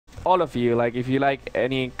all of you, like if you like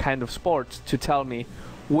any kind of sport, to tell me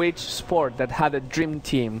which sport that had a dream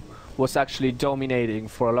team was actually dominating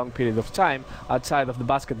for a long period of time outside of the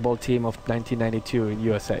basketball team of 1992 in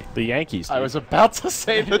USA. The Yankees. I was about to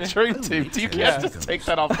say the dream team. You can't just take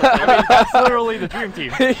that off the table. I mean, that's literally the dream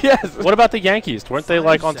team. Yes. What about the Yankees? Weren't they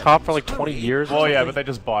like on top for like 20 years? Well, yeah, but they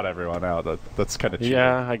just bought everyone out. That's kind of cheap.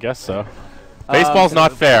 Yeah, I guess so. Baseball's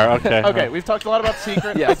not fair. Okay. Okay, we've talked a lot about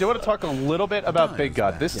Secret. Yes. I do want to talk a little bit about Big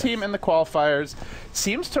God. This team in the qualifiers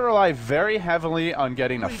seems to rely very heavily on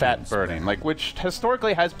getting a fat burning, like which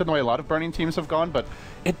historically has been the way a lot of burning teams have gone, but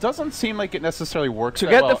it doesn't seem like it necessarily works To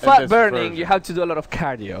that get well the fat in this burning, version. you have to do a lot of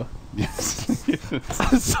cardio. Yes.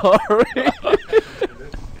 Sorry.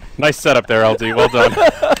 Nice setup there, LD. Well done.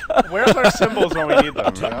 Where's our symbols when we need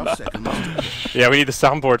them? You know? Yeah, we need the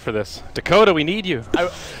soundboard for this. Dakota, we need you.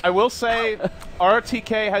 I will say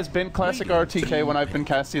RTK has been classic RTK when I've been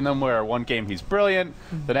casting them, where one game he's brilliant,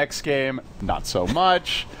 the next game not so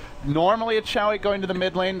much. Normally it's Xiao8 going to the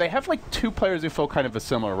mid lane. They have like two players who fill kind of a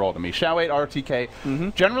similar role to me. Xiao8,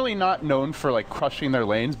 RTK, generally not known for like crushing their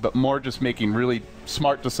lanes, but more just making really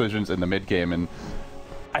smart decisions in the mid game. And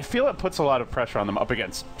I feel it puts a lot of pressure on them up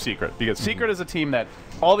against Secret, because Secret is a team that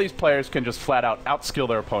all these players can just flat out outskill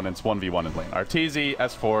their opponents 1v1 in lane. Arteezy,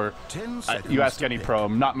 S4, you ask any pro,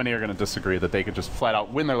 not many are going to disagree that they could just flat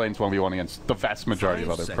out win their lanes 1v1 against the vast majority of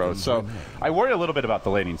other pros. So I worry a little bit about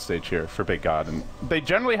the laning stage here for Big God, and they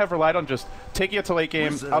generally have relied on just taking it to late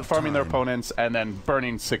game, out-farming their opponents, and then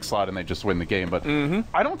burning 6 slot and they just win the game. But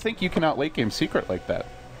I don't think you can out-late game Secret like that.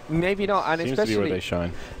 Maybe not, and Seems to be where they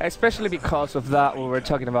shine. especially because of that, what we're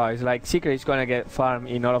talking about is like Secret is going to get farm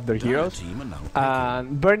in all of their heroes,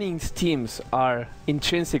 and burning teams are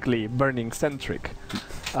intrinsically burning centric.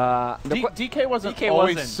 DK wasn't DK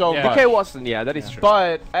always wasn't, so yeah. much. DK wasn't, yeah, that is true.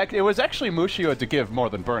 But it was actually Mushi who had to give more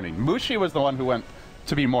than burning. Mushi was the one who went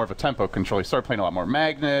to be more of a tempo control. He started playing a lot more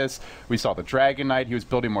Magnus. We saw the Dragon Knight. He was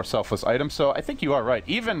building more selfless items. So I think you are right.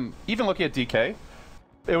 Even looking at DK,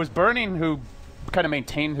 it was burning who kind of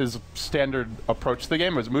maintained his standard approach to the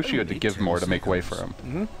game. It was Mushi who had to give more to make way for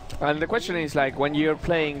him. And the question is, like, when you're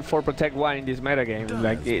playing 4 Protect 1 in this metagame,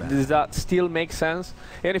 like, does that still make sense?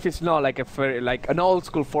 Even if it's not like like an old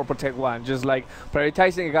school 4 Protect 1, just like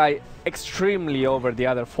prioritizing a guy extremely over the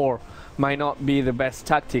other 4 might not be the best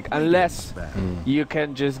tactic unless you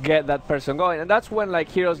can just get that person going. And that's when like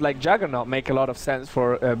heroes like Juggernaut make a lot of sense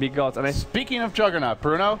for Big Gods. And Speaking of Juggernaut,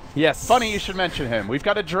 Bruno, yes, funny you should mention him. We've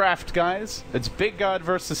got a draft, guys. It's Big God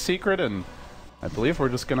versus Secret, and I believe we're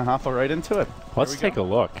just going to hop right into it. Let's take a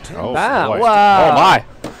look. Oh, Ah, boy. wow. Oh, my.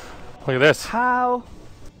 Look at this. How?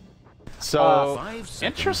 So,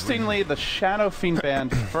 interestingly, the Shadow Fiend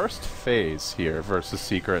band first phase here versus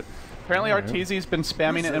Secret. Apparently, Arteezy's been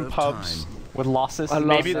spamming it in pubs. With losses.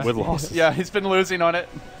 Maybe With losses. Yeah, he's been losing on it,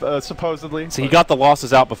 supposedly. So he got the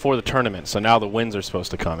losses out before the tournament, so now the wins are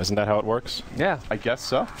supposed to come. Isn't that how it works? Yeah. I guess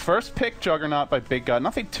so. First pick, Juggernaut by Big God.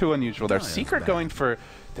 Nothing too unusual there. Secret going for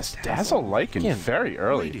this Dazzle Lycan very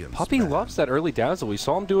early. Poppy loves that early Dazzle. We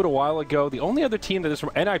saw him do it a while ago. The only other team that is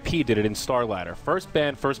from NIP did it in Star Ladder. First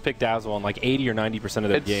ban, first pick Dazzle on like 80 or 90% of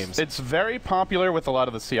their games. It's very popular with a lot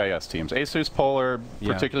of the CIS teams. Asus Polar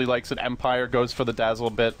particularly likes it. Empire goes for the Dazzle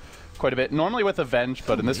quite a bit. Normally with Avenge,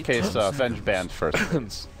 but in this case, Avenge banned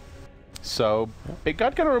first. So, Big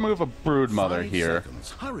God gonna remove a Brood Mother here.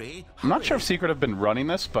 I'm not sure if Secret have been running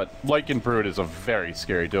this, but Lycan Brood is a very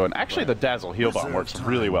scary duo. And actually, the Dazzle Heal Bomb works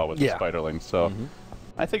really well with the Spiderling, so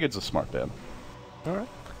I think it's a smart ban. Alright.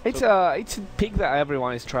 It's a pick that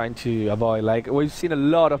everyone is trying to avoid. Like, we've seen a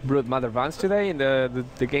lot of Brood Mother bans today in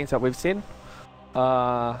the games that we've seen.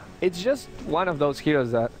 It's just one of those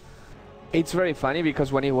heroes that it's very funny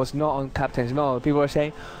because when it was not on Captain's mode, people were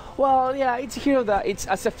saying, well, yeah, it's a hero that it's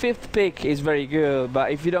as a 5th pick is very good,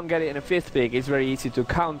 but if you don't get it in a 5th pick, it's very easy to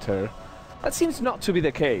counter. That seems not to be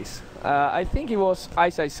the case. I think it was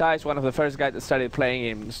Ice, one of the first guys that started playing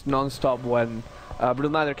him non-stop when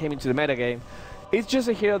Brood Mother came into the metagame. It's just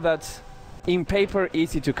a hero that's, in paper,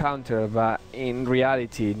 easy to counter, but in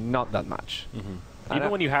reality, not that much.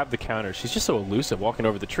 Even when you have the counter, she's just so elusive, walking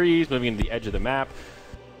over the trees, moving to the edge of the map.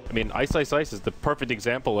 I mean, Ice is the perfect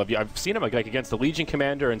example of... I've seen him like against the Legion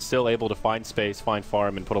Commander and still able to find space, find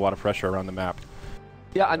farm, and put a lot of pressure around the map.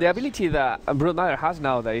 Yeah, and the ability that Brood Mother has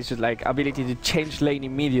now, that is just like ability to change lane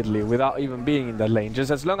immediately without even being in that lane.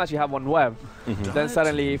 Just as long as you have one web, then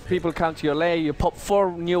suddenly if people come to your lane, you pop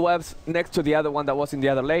 4 new webs next to the other one that was in the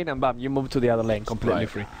other lane, and bam, you move to the other lane completely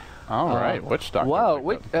free. Alright, Witch Doctor. Wow,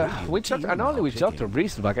 Witch Doctor, and only Witch Doctor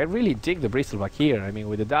Bristleback. I really dig the Bristleback here. I mean,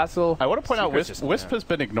 with the Dazzle. I want to point out Wisp has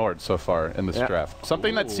been ignored so far in this draft.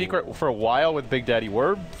 Something that Secret for a while with Big Daddy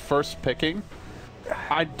were first picking.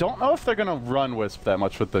 I don't know if they're going to run Wisp that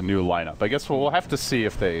much with the new lineup. I guess we'll have to see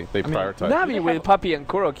if they prioritize. Navi with Puppy and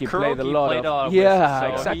Kuroki played a lot of... Yeah,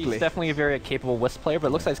 Wisp, so exactly. He's definitely a very capable Wisp player, but it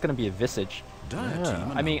looks like it's going to be a Visage.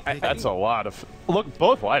 Yeah. I mean, that's a lot of... Look,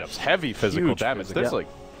 both lineups, heavy physical Huge damage. physical. There's like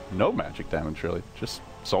no magic damage, really. Just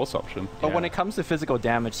Soul Assumption. But when it comes to physical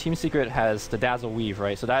damage, Team Secret has the Dazzle Weave,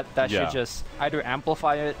 right? So that should just either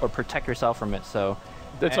amplify it or protect yourself from it. So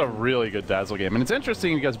it's a really good Dazzle game. And it's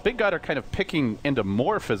interesting because Big God are kind of picking into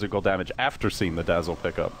more physical damage after seeing the Dazzle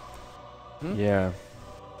pickup. Yeah.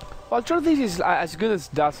 Well, true, this is as good as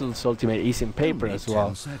Dazzle's ultimate is in paper as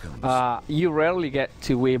well. You rarely get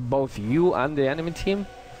to weave both you and the enemy team.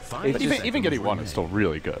 Even getting one is still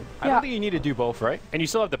really good. I don't think you need to do both, right? And you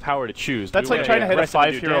still have the power to choose. That's like trying to hit a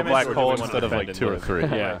 5-hero black hole instead of like 2 or 3.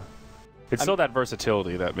 Yeah. It's still that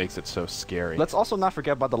versatility that makes it so scary. Let's also not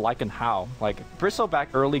forget about the Lycan How. Like, Bristleback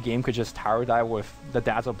early game could just tower dive with the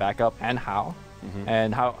Dazzle backup and How.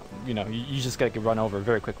 And how, you know, you just get run over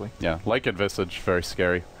very quickly. Yeah, Lycan Visage, very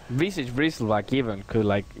scary. Visage Bristleback even could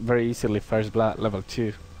like very easily first blood level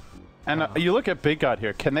 2. And you look at Big God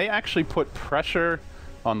here, can they actually put pressure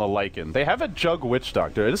on the Lycan? They have a Jug Witch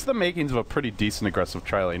Doctor. It is the makings of a pretty decent aggressive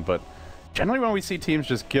tri-lane, but generally when we see teams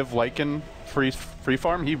just give Lycan free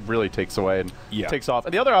farm, he really takes away and takes off.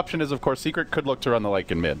 And the other option is, of course, Secret could look to run the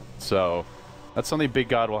Lycan mid. So that's something Big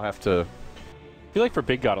God will have to... I feel like for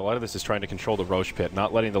Big God, a lot of this is trying to control the Roche Pit,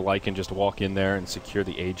 not letting the Lycan just walk in there and secure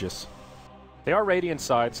the Aegis. They are Radiant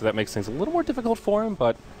side, so that makes things a little more difficult for him,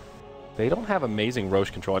 but they don't have amazing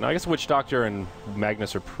Roche control. And I guess Witch Doctor and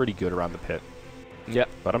Magnus are pretty good around the pit. Yep.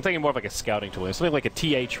 But I'm thinking more of like a scouting tool. Something like a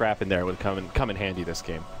TA trap in there would come in handy this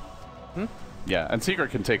game. Yeah, and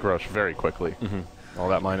Secret can take Roche very quickly. All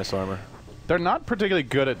that minus armor. They're not particularly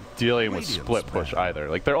good at dealing with split push either.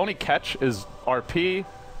 Like, their only catch is RP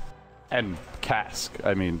and Cask.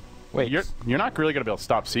 I mean, wait, you're not really going to be able to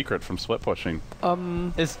stop Secret from split pushing.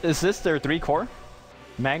 Is this their 3 core?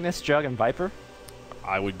 Magnus, Jug, and Viper?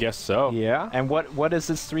 I would guess so. Yeah. And what is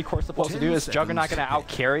this 3 core supposed to do? Is Juggernaut going to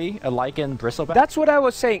out-carry a Lycan Bristleback? That's what I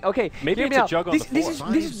was saying. Okay, maybe it's a Jug on this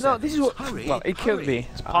is what... Well, it could be.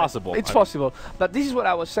 It's possible. It's possible. But this is what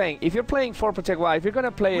I was saying. If you're playing 4 Protect Wild, if you're going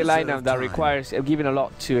to play a lineup that requires giving a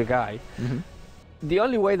lot to a guy, the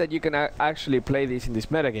only way that you can actually play this in this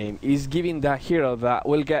metagame is giving that hero that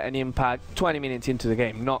will get an impact 20 minutes into the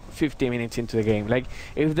game, not 50 minutes into the game. Like,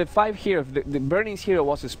 if the 5 hero, the Burning's hero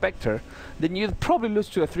was a Spectre, then you'd probably lose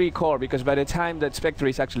to a 3 core, because by the time that Spectre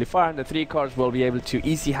is actually farmed, the 3 cores will be able to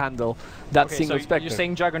easy handle that single Spectre. You're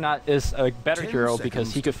saying Juggernaut is a better hero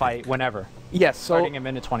because he could fight whenever? Yes, so starting in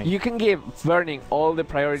minute 20. You can give Burning all the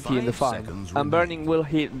priority in the farm, and Burning will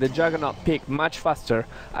hit the Juggernaut pick much faster,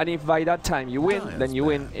 and if by that time you win, then you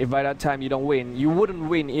win. If by that time you don't win, you wouldn't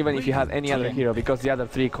win even if you had any other hero, because the other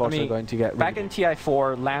 3 cores are going to get back in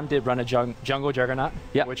TI4, Lamb did run a jungle Juggernaut,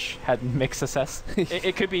 which had mixed success.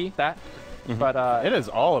 it could be that, but it is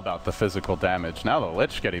all about the physical damage. Now the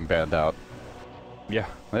Lich getting banned out. Yeah,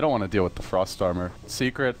 they don't want to deal with the Frost Armor.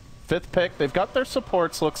 Secret, 5th pick. They've got their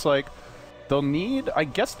supports, looks like. They'll need, I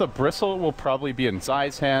guess the Bristle will probably be in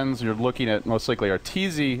Zai's hands. You're looking at most likely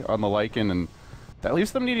Arteezy on the Lycan, and that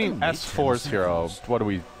leaves them needing S4's hero. What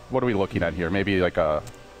are we looking at here? Maybe like a...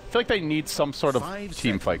 I feel like they need some sort of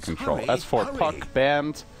team fight control. S4 Puck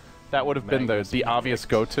banned. That would have been the obvious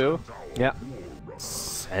go-to. Yeah.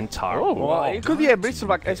 Centaur. Oh, well, it could be a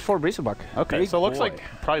Bristleback, S4 Bristleback. Okay, so it looks like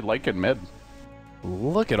probably Lycan mid.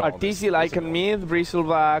 Look at all Arteezy, Lycan mid,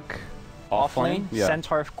 Bristleback. Off lane,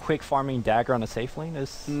 Centaur quick farming dagger on the safe lane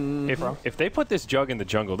is... If they put this Jug in the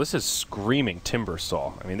jungle, this is screaming Timber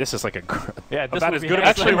Saw. I mean, this is like a... about as good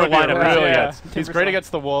as the lineup really gets. He's great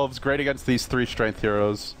against the Wolves, great against these 3 strength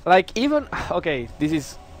heroes. Like, even... Okay, this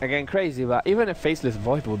is, again, crazy, but even a Faceless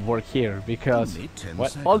Void would work here, because...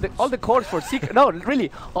 All the cores for Secret... No, really,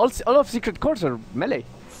 all of Secret cores are melee.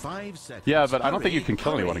 Yeah, but I don't think you can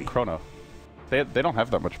kill anyone in Chrono. They don't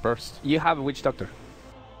have that much burst. You have a Witch Doctor.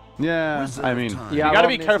 Yeah, I mean, you gotta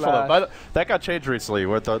be careful though. But that got changed recently,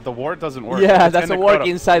 where the ward doesn't work. Yeah, that's a ward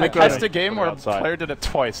inside the Chrono. I cast a game where a player did it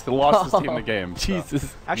twice. They lost his team the game. Jesus. So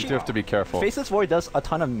Actually, you do have to be careful. Faceless Void does a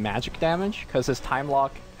ton of magic damage, because his time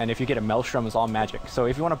lock, and if you get a Maelstrom, is all magic. So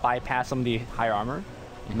if you want to bypass some of the higher armor,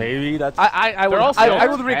 maybe that's... I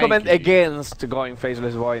would recommend against going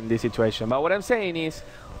Faceless Void in this situation. But what I'm saying is,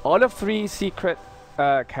 all of 3 Secret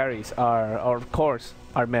carries or cores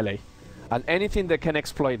are melee. And anything that can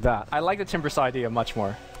exploit that. I like the Timber Saw idea much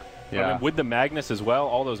more. Yeah. I mean, with the Magnus as well,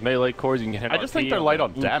 all those melee cores, you can hit I just think they're light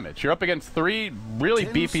on damage. You're up against 3 really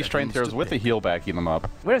beefy strength heroes with a heal backing them up.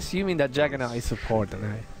 We're assuming that Juggernaut is support,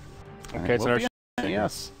 right? Okay, it's an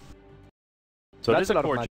yes. So that's a lot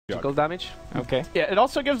of physical damage. Okay. Yeah, it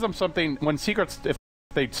also gives them something when secrets, if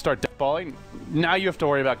they start deathballing, now you have to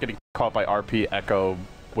worry about getting caught by RP, Echo,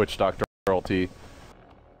 Witch Doctor, ulti.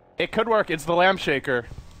 It could work. It's the Lamb Shaker,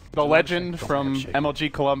 the legend from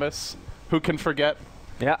MLG Columbus. Who can forget?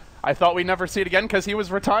 Yeah. I thought we'd never see it again because he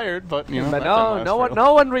was retired, but you know. But that didn't last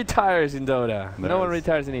no one retires in Dota. No, No one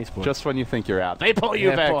retires in esports. Just when you think you're out, they pull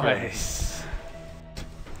you back. boys.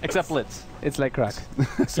 Except Blitz. It's like crack.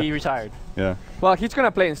 He retired. Yeah. Well, he's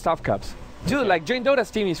gonna play in Staff Cups. Dude, like, Join Dota's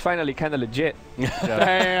team is finally kind of legit.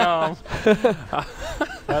 Damn.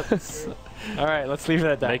 That's all right. Let's leave it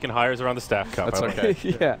at that. Making hires around the staff cup. That's I like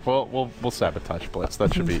okay. Yeah. We'll sabotage Blitz.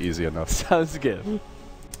 That should be easy enough. Sounds good.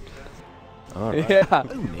 All right. Yeah.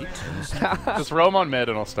 Just roam on mid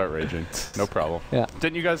and I'll start raging. No problem. Yeah.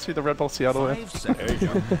 Didn't you guys see the Red Bull Seattle win? There you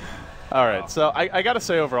go. All right. So I gotta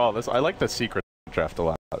say overall, I like the secret draft a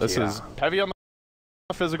lot. This is heavy on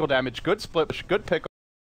the physical damage, good split, good pick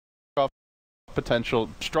off potential,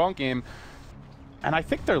 strong game, and I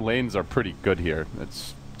think their lanes are pretty good here.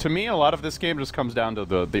 It's to me, a lot of this game just comes down to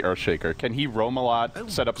the Earthshaker. Can he roam a lot,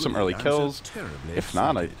 set up some early kills? If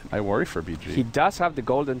not, I worry for BG. He does have the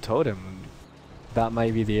golden totem. That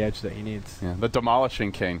might be the edge that he needs. Yeah, the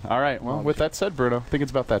Demolishing King. All right, well, with that said, Bruno, I think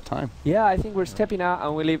it's about that time. Yeah, I think we're stepping out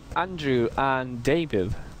and we leave Andrew and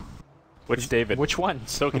David. Which David? Which one?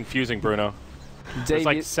 So confusing, Bruno. There's David,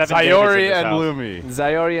 like 7 Sayori Davids in this and house. Lumi.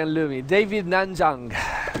 Zayori and Lumi. David Nanjang.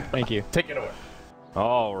 Thank you. Take it away.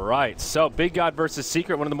 All right, so Big God versus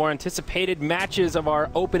Secret, one of the more anticipated matches of our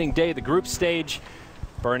opening day, the group stage.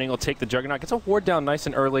 Burning will take the Juggernaut. Gets a ward down nice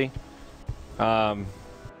and early. Am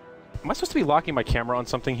I supposed to be locking my camera on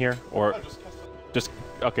something here? Or just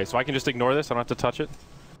okay, so I can just ignore this? I don't have to touch it?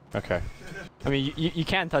 Okay. I mean, you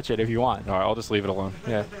can touch it if you want. All right, I'll just leave it alone.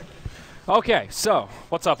 Yeah. Okay, so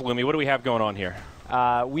what's up, Lumi? What do we have going on here?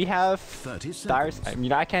 We have Dyer's. I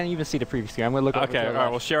mean, I can't even see the preview screen. I'm going to look over Okay, to the all right,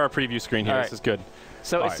 left. we'll share our preview screen here. All This is good.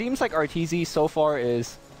 So all it right. seems like RTZ so far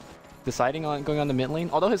is deciding on going on the mid lane,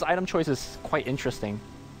 although his item choice is quite interesting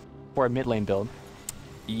for a mid lane build.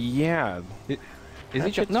 Yeah.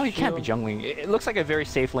 Is he no, he can't be jungling. It looks like a very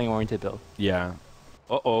safe lane-oriented build. Yeah.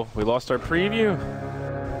 Uh-oh, we lost our preview.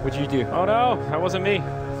 What'd you do? Oh, no, that wasn't me.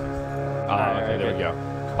 Okay, there we go.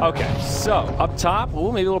 Okay, so up top,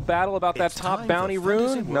 ooh, maybe a little battle about that top bounty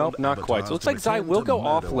rune. Nope, not quite. So it looks like Zai will go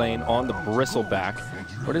off lane on the Bristleback.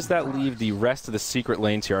 Where does that leave the rest of the secret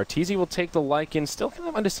lanes here? Arteezy will take the Lycan, still kind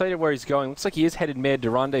of undecided where he's going. Looks like he is headed mid to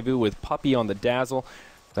rendezvous with Puppey on the Dazzle.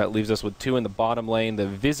 That leaves us with 2 in the bottom lane, the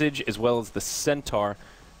Visage as well as the Centaur.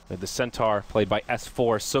 The Centaur played by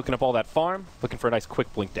S4, soaking up all that farm, looking for a nice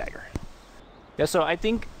quick blink dagger. Yeah, so I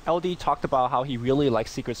think LD talked about how he really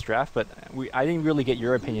likes Secret's draft, but I didn't really get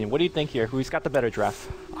your opinion. What do you think here? Who's got the better draft?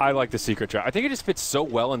 I like the Secret draft. I think it just fits so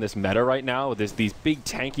well in this meta right now. There's these big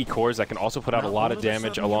tanky cores that can also put out a lot of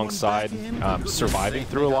damage alongside surviving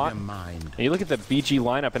through a lot. And you look at the BG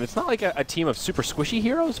lineup, and it's not like a team of super squishy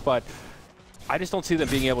heroes, but I just don't see them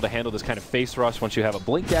being able to handle this kind of face rush once you have a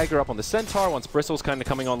Blink Dagger up on the Centaur, once Bristle's kind of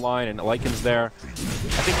coming online and Lycan's there.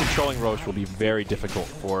 I think controlling Roche will be very difficult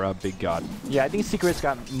for Big God. Yeah, I think Secret's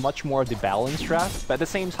got much more of the balanced draft, but at the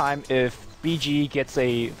same time, if BG gets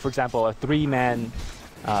for example, a 3-man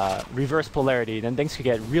reverse polarity, then things could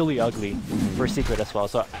get really ugly for Secret as well.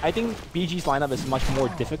 So I think BG's lineup is much more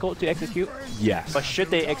difficult to execute. Yes. But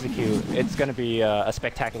should they execute, it's going to be a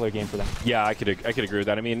spectacular game for them. Yeah, I could agree with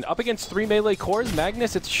that. I mean, up against 3 melee cores,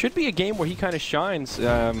 Magnus, it should be a game where he kind of shines.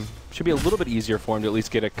 Should be a little bit easier for him to at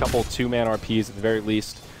least get a couple 2-man RPs at the very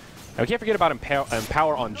least. And we can't forget about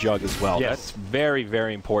Empower on Jug as well. Yes. That's very,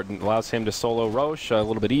 very important. Allows him to solo Roche a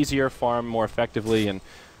little bit easier, farm more effectively, and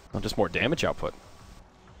just more damage output.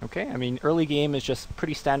 Okay, I mean, early game is just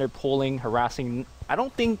pretty standard pulling, harassing. I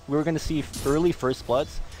don't think we're going to see early first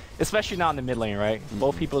bloods, especially not in the mid lane, right?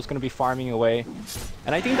 Both people is going to be farming away.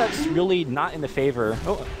 And I think that's really not in the favor,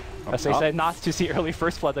 as I said, not to see early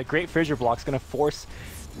first blood. The great fissure block is going to force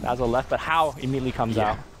Dazzle left, but Howl immediately comes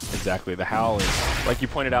out. Exactly. The Howl is, like you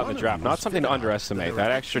pointed out in the draft, not something to underestimate. That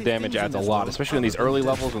extra damage adds a lot, especially in these early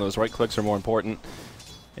levels when those right clicks are more important.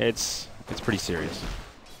 It's pretty serious.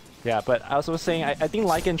 Yeah, but I was saying, I think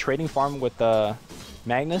Lycan trading farm with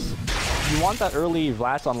Magnus, you want that early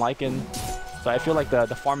Vlads on Lycan, so I feel like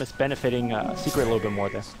the farm is benefiting Secret a little bit more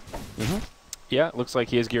there. Yeah, looks like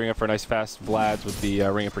he is gearing up for a nice fast Vlads with the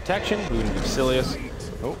Ring of Protection, Boon of Basilius.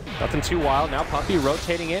 Oh, nothing too wild. Now Puppey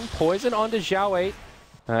rotating in, Poison onto Zhao 8.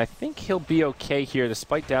 I think he'll be okay here,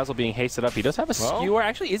 despite Dazzle being hasted up. He does have a skewer.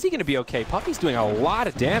 Actually, is he going to be okay? Puppey's doing a lot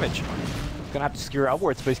of damage. gonna have to skewer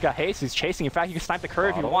upwards, but he's got haste, he's chasing. In fact, he can snipe the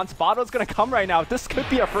curve if he wants. Bottle's gonna come right now. This could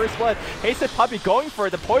be a first blood. Hasted Puppey going for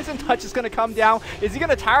it. The poison touch is gonna come down. Is he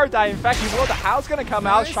gonna tower die? In fact, he will. The Howl's gonna come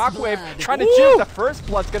out. Shockwave trying to juke. The first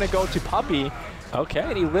blood's gonna go to Puppey. Okay,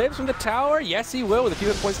 and he lives from the tower. Yes, he will, with a few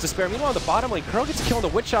hit points to spare. Meanwhile, on the bottom lane, Curl gets a kill on the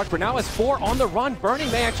Witch Doctor, but now has 4 on the run.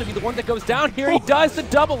 Burning may actually be the one that goes down here. He does the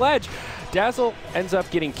double edge. Dazzle ends up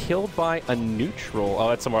getting killed by a neutral. Oh,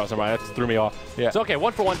 that's somewhere else. That threw me off. Yeah. It's okay.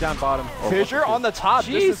 1 for 1 down bottom. Fissure on the top.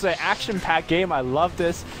 Jeez. This is an action-packed game. I love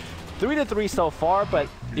this. 3-3 so far, but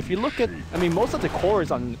if you look at, I mean, most of the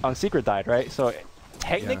cores on Secret died, right? So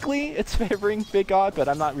technically, it's favoring Big God, but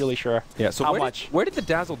I'm not really sure so how much. Where did the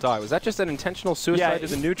Dazzle die? Was that just an intentional suicide to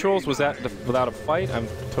the neutrals? Was that without a fight? I'm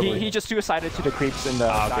totally... He just suicided to the creeps in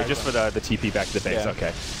the... okay, just for the TP back to the base.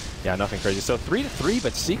 Okay. Yeah, nothing crazy. So 3-3,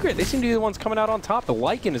 but Secret, they seem to be the ones coming out on top. The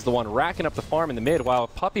Lycan is the one racking up the farm in the mid, while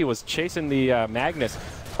Puppey was chasing the Magnus.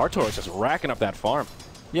 Artor was just racking up that farm.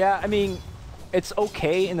 Yeah, I mean, it's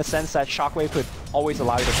okay in the sense that Shockwave could always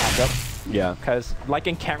allow you to catch up. Yeah. Because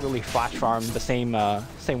Lycan can't really flash farm the same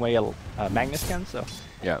way Magnus can, so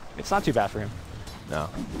yeah, it's not too bad for him. No.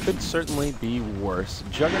 Could certainly be worse.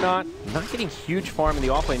 Juggernaut not getting huge farm in the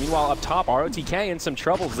offlane. Meanwhile, up top, ROTK in some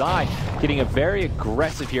trouble. Zai getting a very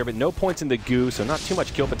aggressive here, but no points in the goo, so not too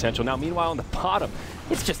much kill potential. Now, meanwhile, on the bottom,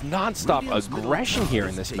 it's just non-stop aggression here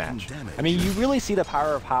in this match. I mean, you really see the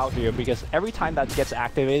power of Howl here, because every time that gets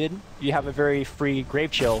activated, you have a very free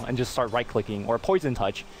Grave Chill and just start right-clicking, or Poison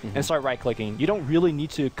Touch and start right-clicking. You don't really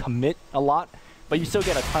need to commit a lot, but you still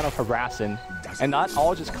get a ton of harassing. And that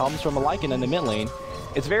all just comes from a Lycan in the mid lane.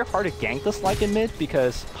 It's very hard to gank this Lycan mid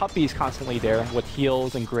because Puppey is constantly there with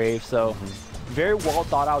heals and Graves, so very well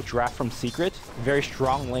thought out draft from Secret, very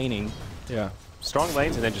strong laning. Yeah. Strong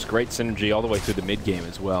lanes and then just great synergy all the way through the mid game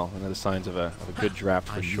as well. Another signs of a good draft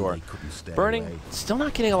for sure. Burning, still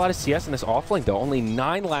not getting a lot of CS in this offlane though. Only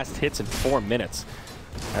 9 last hits in 4 minutes.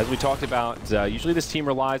 As we talked about, usually this team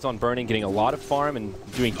relies on Burning getting a lot of farm and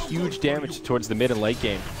doing huge damage towards the mid and late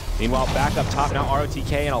game. Meanwhile, back up top now,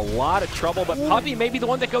 ROTK in a lot of trouble, but Puppey may be the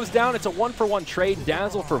one that goes down. It's a 1-for-1 trade.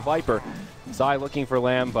 Dazzle for Viper. Zai looking for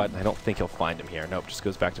Lamb, but I don't think he'll find him here. Nope, just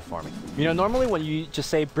goes back to farming. You know, normally when you just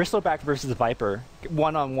say Bristleback versus Viper,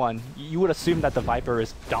 one-on-one, you would assume that the Viper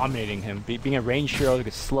is dominating him, being a range hero,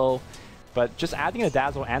 it's slow. But just adding the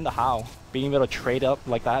Dazzle and the Howl, being able to trade up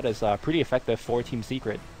like that is pretty effective for Team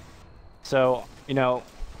Secret. So, you know,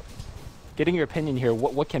 getting your opinion here,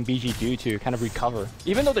 what can BG do to kind of recover?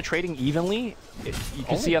 Even though they're trading evenly, you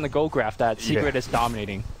can see on the goal graph that Secret is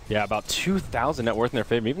dominating. Yeah, about 2,000 net worth in their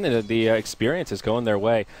favor. Even the experience is going their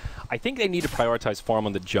way. I think they need to prioritize farm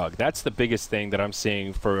on the Jug. That's the biggest thing that I'm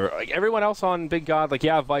seeing for like everyone else on Big God. Like,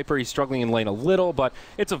 yeah, Viper, he's struggling in lane a little, but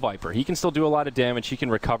it's a Viper. He can still do a lot of damage. He can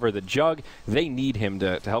recover the Jug. They need him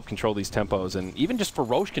to help control these tempos, and even just for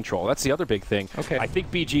Roche control. That's the other big thing. Okay. I think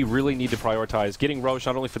BG really need to prioritize getting Roche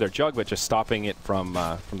not only for their Jug, but just stopping it from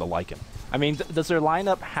the Lycan. I mean, does their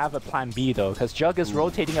lineup have a plan B, though? Because Jug is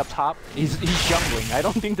rotating up top. He's jungling. I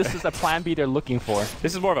don't think this is a plan B they're looking for.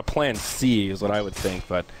 This is more of a plan C is what I would think,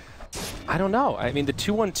 but I don't know. I mean, the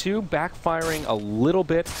 2-1-2 backfiring a little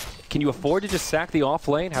bit. Can you afford to just sack the off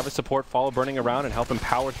lane, have a support follow Burning around, and help him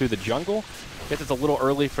power through the jungle? I guess it's a little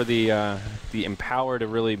early for the Empower to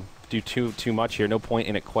really do too much here. No point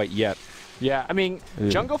in it quite yet. Yeah, I mean,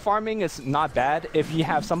 jungle farming is not bad if you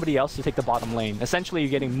have somebody else to take the bottom lane. Essentially, you're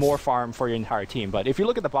getting more farm for your entire team. But if you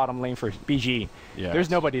look at the bottom lane for BG, there's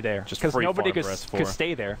nobody there. Because nobody could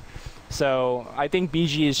stay there. So I think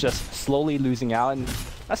BG is just slowly losing out. And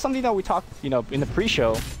that's something that we talked, you know, in the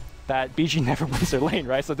pre-show, that BG never wins their lane,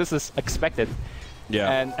 right? So this is expected.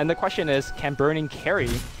 Yeah. And the question is, can Burning carry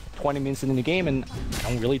 20 minutes into the game? And I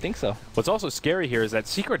don't really think so. What's also scary here is that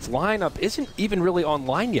Secret's lineup isn't even really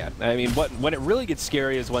online yet. I mean, when it really gets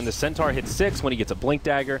scary is when the Centaur hits 6, when he gets a Blink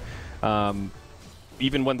Dagger,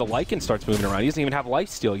 even when the Lycan starts moving around. He doesn't even have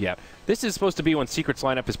lifesteal yet. This is supposed to be when Secret's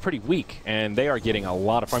lineup is pretty weak, and they are getting a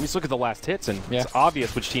lot of farm. Just look at the last hits, and it's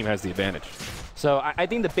obvious which team has the advantage. So I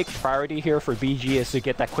think the big priority here for BG is to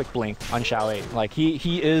get that quick blink on Xiao 8. Like,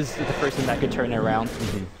 he is the person that could turn it around.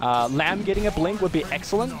 Lamb getting a blink would be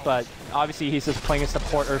excellent, but obviously he's just playing a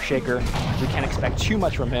support Earthshaker. We can't expect too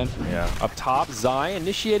much from him. Yeah. Up top, Zai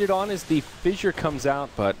initiated on as the Fissure comes out,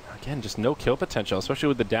 but again, just no kill potential, especially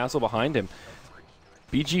with the Dazzle behind him.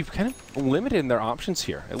 BG kind of limited in their options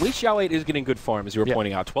here. At least Xiao 8 is getting good farm, as you were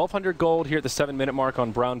pointing out. 1,200 gold here at the 7-minute mark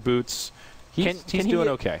on Brown Boots. He's doing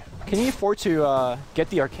okay. Can he afford to get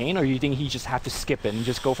the Arcane, or do you think he just have to skip it and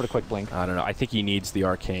just go for the quick blink? I don't know. I think he needs the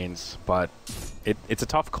Arcanes, but it's a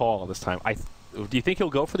tough call this time. Do you think he'll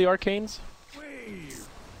go for the Arcanes?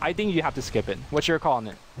 I think you have to skip it. What's your call on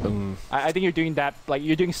it? I think you're doing that, like,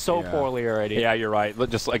 you're doing so poorly already. Yeah, you're right.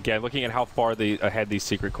 Just, again, looking at how far ahead these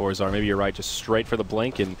secret cores are, maybe you're right. Just straight for the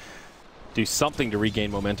blink and do something to regain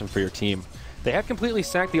momentum for your team. They have completely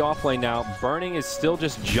sacked the offlane now. Burning is still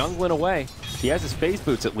just jungling away. He has his phase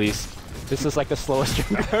boots, at least. This is like the slowest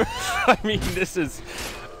jungler. I mean, this is,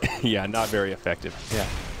 yeah, not very effective. Yeah.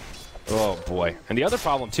 Oh, boy. And the other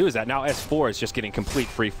problem, too, is that now S4 is just getting complete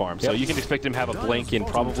free farm. So you can expect him to have a blink in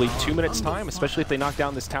probably 2 minutes' time, especially if they knock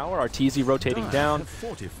down this tower. Arteezy rotating down.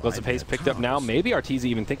 Lots of pace picked up now. Maybe Arteezy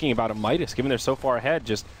even thinking about a Midas, given they're so far ahead.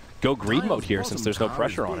 Just go greed mode here since there's no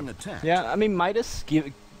pressure on him. Yeah, I mean, Midas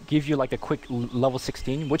give you like a quick level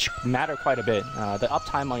 16, which matter quite a bit. The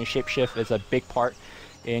uptime on your shapeshift is a big part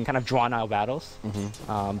in kind of drawn-out battles.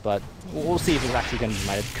 But we'll see if it's actually going to be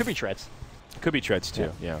Midas. Could be Treads. Could be Treads,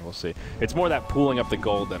 too. Yeah, we'll see. It's more that pooling up the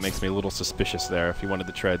gold that makes me a little suspicious there if you wanted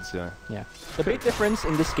the Treads. Yeah. The big difference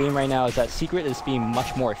in this game right now is that Secret is being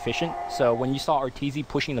much more efficient. So when you saw Arteezy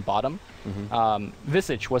pushing the bottom,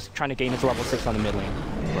 Visage was trying to gain his level 6 on the mid lane.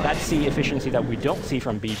 That's the efficiency that we don't see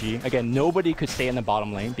from BG. Again, nobody could stay in the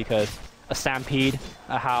bottom lane because a Stampede,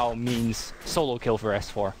 a How means solo kill for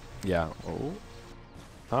S4. Yeah. Oh.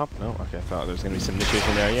 Top? No? Okay, I thought there was going to be some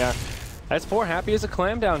initiation there. Yeah. S4 happy as a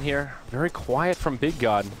clam down here. Very quiet from Big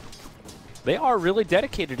God. They are really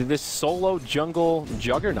dedicated to this solo jungle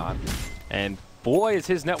juggernaut. And boy, is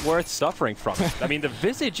his net worth suffering from it. I mean, the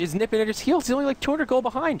Visage is nipping at his heels. He's only like 200 gold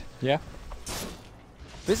behind. Yeah.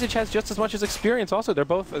 Visage has just as much as experience also. They're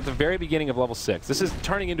both at the very beginning of level 6. This is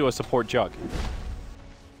turning into a support jug.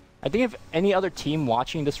 I think if any other team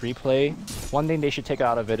watching this replay, one thing they should take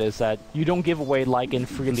out of it is that you don't give away Lycan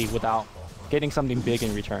freely without getting something big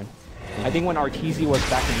in return. I think when Arteezy was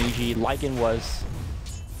back in EG, Lycan was,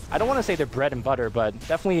 I don't want to say their bread and butter, but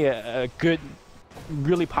definitely a good,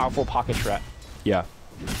 really powerful pocket threat. Yeah.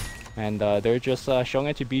 And they're just showing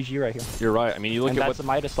it to BG right here. You're right. I mean, you look and at that's a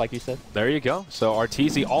Midas, like you said. There you go. So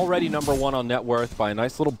Arteezy already #1 on net worth by a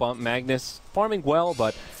nice little bump. Magnus farming well,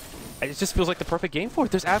 but it just feels like the perfect game for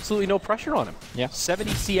it. There's absolutely no pressure on him. Yeah.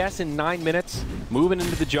 70 CS in 9 minutes, moving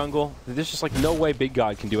into the jungle. There's just like no way Big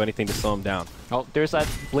God can do anything to slow him down. Oh, there's that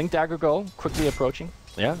Blink Dagger go, quickly approaching.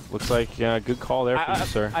 Yeah, looks like good call there from you,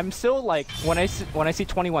 sir. I'm still like, when I see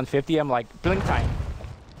 2150, I'm like, blink time.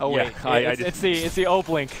 Oh wait, yeah, it's the old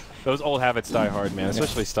blink. Those old habits die hard, man,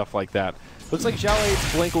 especially stuff like that. Looks like Zhao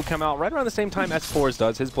Eight's blink will come out right around the same time S4's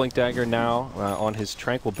does. His Blink Dagger now on his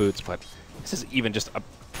Tranquil boots, but this is even just a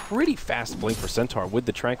pretty fast blink for Centaur with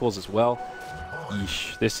the Tranquils as well.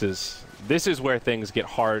 Yeesh, this is where things get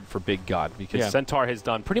hard for Big God because Centaur has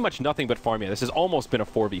done pretty much nothing but farm. This has almost been a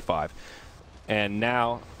 4v5. And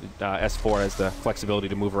now S4 has the flexibility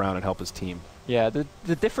to move around and help his team. Yeah,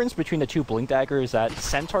 the difference between the two Blink Daggers is that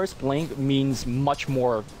Centaur's Blink means much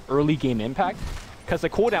more early game impact because the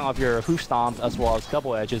cooldown of your Hoof Stomp as well as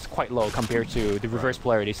Double Edge is quite low compared to the reverse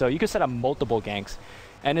polarity. So you can set up multiple ganks.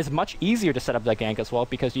 And it's much easier to set up that gank as well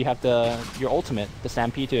because you have your ultimate, the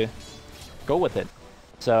Stampede, to go with it.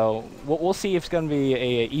 So we'll see if it's going to be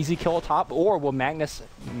a easy kill top, or will Magnus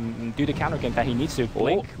do the counter gank that he needs to.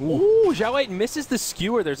 Blink. Ooh, Zhao Eight misses the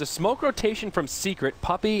skewer. There's a smoke rotation from Secret.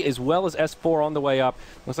 Puppey as well as S4 on the way up.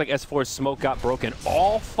 Looks like S4's smoke got broken.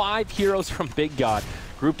 All 5 heroes from Big God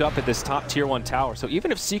grouped up at this top tier 1 tower. So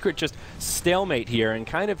even if Secret just stalemate here and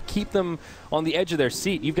kind of keep them on the edge of their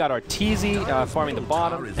seat, you've got Arteezy farming the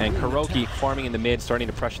bottom and Kuroki farming in the mid, starting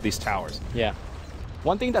to pressure these towers. Yeah.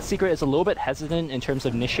 One thing that Secret is a little bit hesitant in terms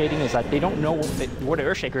of initiating is that they don't know what the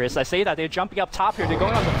Earthshaker is. I say that they're jumping up top here, they're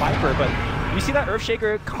going on the Viper, but you see that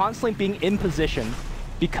Earthshaker constantly being in position.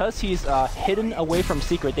 Because he's hidden away from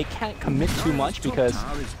Secret, they can't commit too much because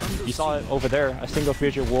you saw it over there, a single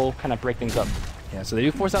Fissure will kind of break things up. Yeah, so they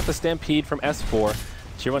do force out the Stampede from S4.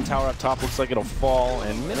 Tier 1 tower up top looks like it'll fall,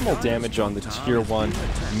 and minimal damage on the Tier 1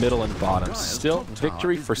 middle and bottom. Still,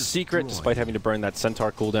 victory for Secret, despite having to burn that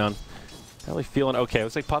Centaur cooldown. Really feeling okay.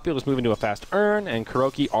 Looks like Puppey will just move into a fast urn, and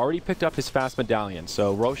Kuroki already picked up his fast medallion.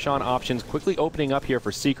 So Roshan options quickly opening up here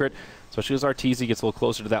for Secret, especially as Arteezy gets a little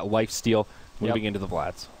closer to that lifesteal, moving into the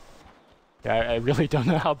Vlads. Yeah, I really don't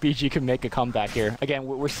know how BG can make a comeback here. Again,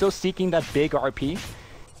 we're still seeking that big RP.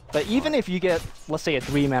 But even if you get, let's say, a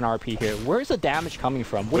 3-man RP here, where's the damage coming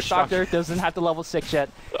from? Witch Doctor doesn't have the level 6 yet.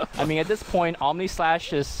 I mean, at this point, Omni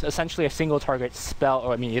Slash is essentially a single target spell.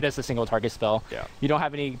 Or, I mean, it is a single target spell. Yeah. You don't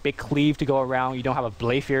have any big cleave to go around. You don't have a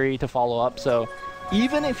Blade Fury to follow up. So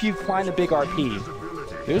even if you find a big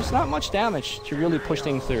RP, there's not much damage to really push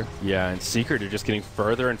things through. Yeah, and Secret are just getting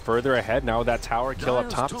further and further ahead now with that tower kill up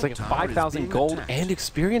top. It's like a 5,000 gold and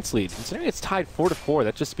experience lead. Considering it's tied 4-4,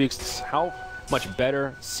 that just speaks to how much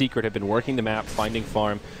better. Secret have been working the map, finding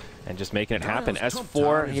farm, and just making it happen.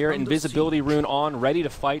 S4 here, invisibility rune on, ready to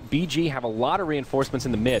fight. BG have a lot of reinforcements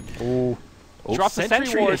in the mid. Ooh. Drop the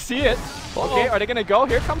sentry Ward. to see it. Okay, are they gonna go?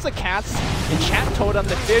 Here comes the cats. Enchant Totem,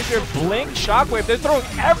 the Fissure, Blink, Shockwave. They're throwing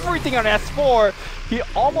everything on S4. He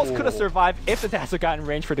almost could have survived if the DAC had gotten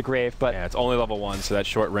range for the grave, but yeah, it's only level 1, so that's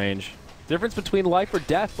short range. Difference between life or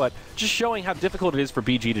death, but just showing how difficult it is for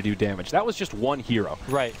BG to do damage. That was just one hero.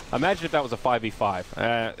 right. Imagine if that was a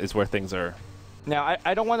 5v5. Is where things are. Now,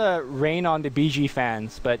 I don't want to rain on the BG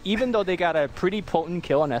fans, but even though they got a pretty potent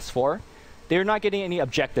kill on S4, they're not getting any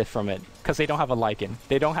objective from it because they don't have a Lycan.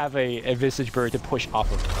 They don't have a Visage Bird to push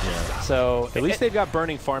off of. Yeah. So At least they've got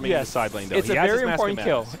Burning farming in the side lane, though. It's He a has his very Master important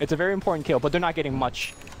kill. Madness. It's a very important kill, but they're not getting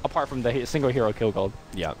much apart from the single hero kill gold.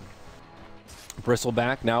 Yeah.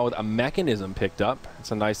 Bristleback now with a mechanism picked up.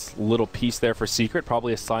 It's a nice little piece there for Secret.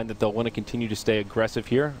 Probably a sign that they'll want to continue to stay aggressive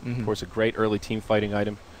here. Of course, a great early team fighting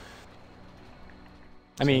item.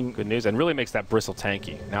 I mean, Good news, and really makes that Bristle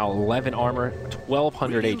tanky. Now 11 armor,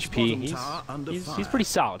 1200 HP. He's pretty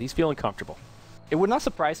solid. He's feeling comfortable. it would not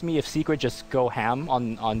surprise me if Secret just go ham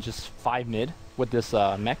on just 5 mid with this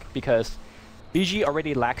mech, because BG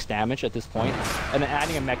already lacks damage at this point, and then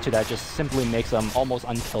adding a mech to that just simply makes them almost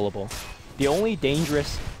unkillable. The only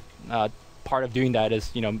dangerous part of doing that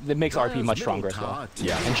is, you know, it makes RP much stronger as well.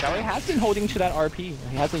 Yeah. And Xiaowei has been holding to that RP.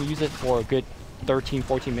 He hasn't used it for a good 13,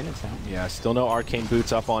 14 minutes now. Yeah, still no arcane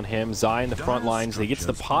boots up on him. Zai in the front lines. He gets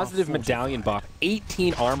the positive medallion buff.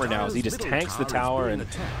 18 armor now as he just tanks the tower. And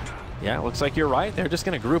yeah, it looks like you're right. They're just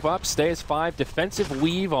going to group up, stay as 5. Defensive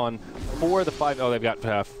weave on 4 of the 5. Oh, they've got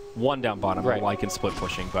 1 down bottom. Right. Lycan split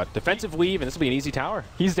pushing. But defensive weave, and this will be an easy tower.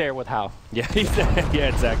 He's there with Hao. Yeah, yeah,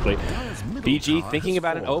 exactly. BG thinking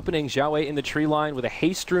about an opening. Xiaowei in the tree line with a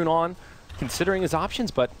haste rune on, considering his options,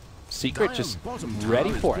 but Secret just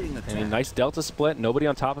ready for it. I mean, nice delta split, nobody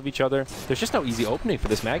on top of each other. There's just no easy opening for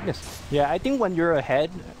this Magnus. Yeah, I think when you're ahead,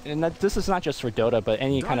 and this is not just for Dota, but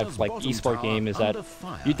any kind of like esport game, is that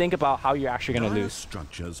you think about how you're actually going to lose.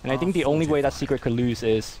 And I think the only way that Secret could lose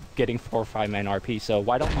is getting 4 or 5 man RP. So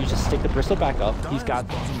why don't you just stick the Bristle back up? He's got,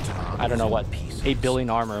 I don't know what, 8 billion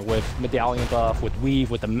armor with medallion buff, with weave,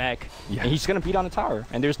 with the mech, and he's going to beat on the tower.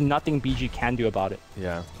 And there's nothing BG can do about it.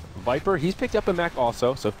 Yeah. Viper, he's picked up a mech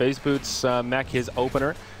also, so Phase Boots mech his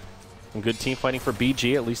opener. Some good team fighting for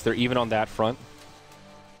BG, at least they're even on that front.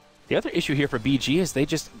 The other issue here for BG is they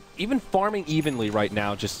just, even farming evenly right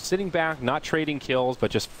now, just sitting back, not trading kills,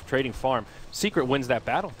 but just trading farm. Secret wins that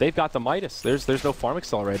battle. They've got the Midas. There's no farm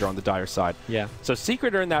accelerator on the Dire side. Yeah. So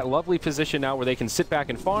Secret are in that lovely position now where they can sit back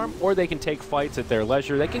and farm, or they can take fights at their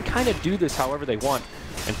leisure. They can kind of do this however they want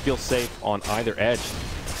and feel safe on either edge.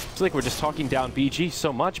 I feel like we're just talking down BG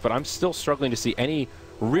so much, but I'm still struggling to see any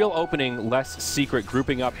real opening less Secret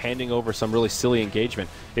grouping up, handing over some really silly engagement.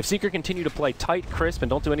 If Secret continue to play tight, crisp, and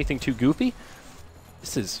don't do anything too goofy,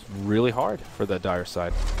 this is really hard for the Dire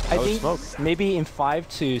side. I think maybe in 5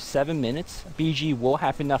 to 7 minutes, BG will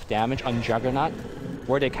have enough damage on Juggernaut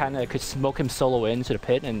where they kind of could smoke him solo into the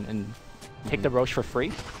pit and take the Roche for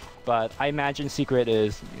free. But I imagine Secret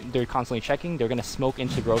is, they're constantly checking, they're going to smoke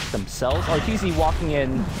into Roche themselves. RTZ walking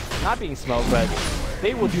in, not being smoked, but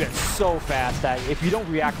they will do it so fast that if you don't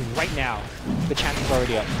react right now, the chance is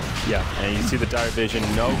already up. Yeah, and you see the Dire Vision,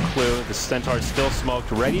 no clue. The Centaur's still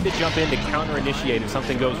smoked, ready to jump in to counter-initiate if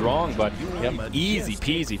something goes wrong, but easy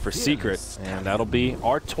peasy for Secret. And that'll be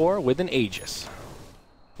Artor with an Aegis.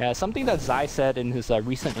 Yeah, something that Zai said in his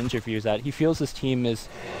recent interview is that he feels his team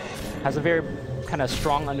has a very kind of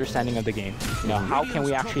strong understanding of the game. You know, how can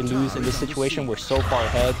we actually lose in this situation? We're so far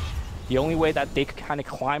ahead. The only way that they could kind of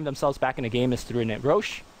climb themselves back in the game is through a net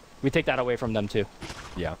Roche. We take that away from them too.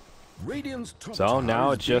 Yeah. So now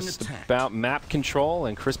it's just about map control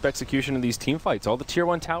and crisp execution in these team fights. All the tier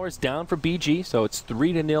 1 towers down for BG, so it's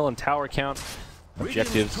 3-0 in tower count.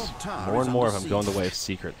 Objectives, more and more of them going the way of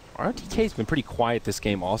Secret. RTK's been pretty quiet this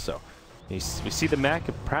game also. We see the mech,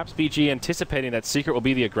 perhaps BG anticipating that Secret will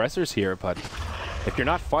be the aggressors here, but if you're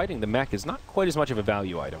not fighting, the mech is not quite as much of a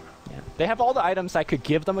value item. Yeah. They have all the items that could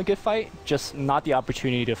give them a good fight, just not the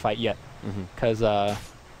opportunity to fight yet. Because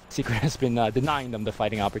Secret has been denying them the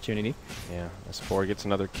fighting opportunity. Yeah, S4 gets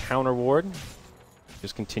another counter ward.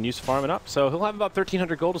 Just continues farming up. So he'll have about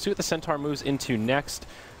 1,300 gold. We'll see what the Centaur moves into next.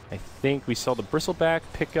 I think we saw the Bristleback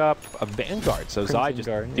pick up a Vanguard, so Zai just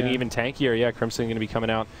getting even tankier. Yeah, Crimson going to be coming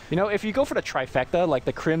out. You know, if you go for the trifecta, like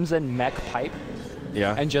the Crimson mech pipe,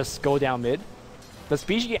 and just go down mid, does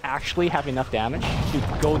BG actually have enough damage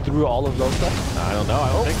to go through all of those stuff? I don't know.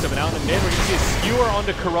 I don't think so. But out in the mid, we're going to see a skewer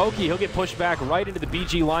onto Kuroki. He'll get pushed back right into the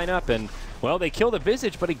BG lineup, and Well, they kill the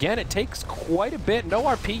Visage, but again, it takes quite a bit. No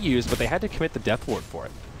RP used, but they had to commit the Death Ward for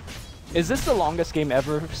it. Is this the longest game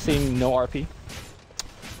ever seeing no RP?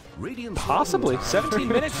 Possibly. 17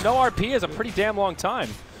 minutes, no RP is a pretty damn long time.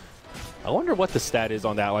 I wonder what the stat is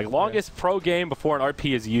on that. Like, longest pro game before an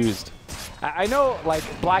RP is used. I know, like,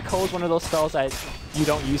 Black Hole is one of those spells that you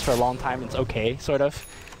don't use for a long time. It's okay, sort of.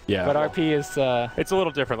 Yeah. But RP is... it's a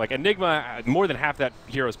little different. Like, Enigma, more than half that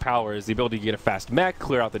hero's power is the ability to get a fast mech,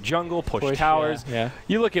 clear out the jungle, push towers. Yeah.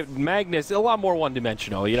 You look at Magnus, a lot more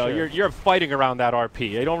one-dimensional. You know, you're fighting around that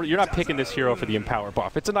RP. You're not picking this hero for the Empower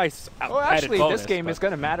buff. It's a nice well, actually, bonus, this game is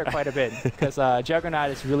going to matter quite a bit because Juggernaut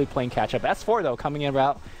is really playing catch-up. S4, though, coming in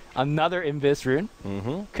about another Invis rune.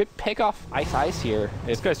 Could pick off Ice here.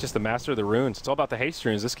 This guy's just the master of the runes. It's all about the haste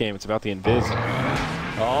runes this game. It's about the Invis.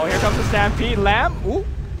 Oh, here comes the Stampede. Lamb. Ooh.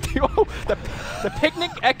 the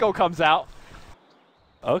Picnic Echo comes out.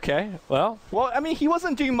 Okay, well, I mean, he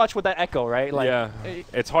wasn't doing much with that Echo, right? Like, yeah,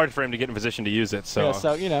 it's hard for him to get in position to use it. So, yeah,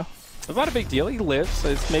 so you know, it's not a big deal. He lives.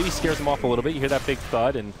 It maybe scares him off a little bit. You hear that big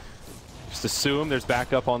thud, and just assume there's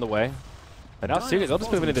backup on the way. And now Secret, they'll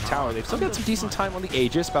just move into the tower. They've still got some decent time on the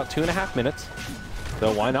Aegis, about 2.5 minutes.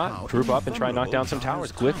 So why not group up and try and knock down some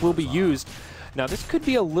towers? Glyph will be used. Now, this could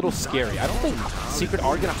be a little scary. I don't think Secret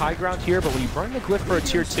are going to high ground here, but when you burn the Glyph for a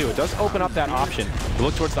tier 2, it does open up that option to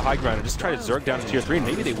look towards the high ground and just try to Zerg down to tier 3, and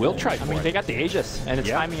maybe they will try for it. I mean, they got the Aegis, and it's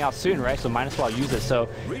timing out soon, right? So might as well use it. So,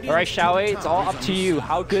 all right, Xiaowei, it's all up to you.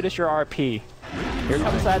 How good is your RP? Here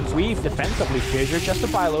comes that weave defensively. Fissure just to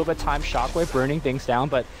buy a little bit of time. Shockwave burning things down,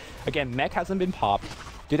 but again, mech hasn't been popped.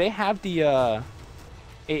 Do they have the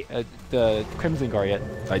Crimson Guard yet?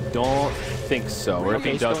 I don't think so. Or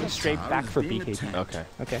Okay, if he's going straight back for BKB. Okay.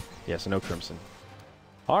 Okay. Yeah, so no Crimson.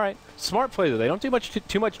 All right. Smart play, though. They don't do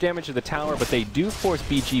too much damage to the tower, but they do force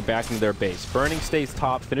BG back into their base. Burning stays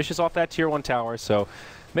top, finishes off that tier 1 tower, so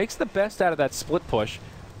makes the best out of that split push.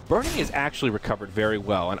 Burning is actually recovered very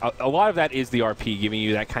well, and a lot of that is the RP giving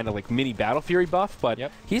you that kind of like mini Battle Fury buff, but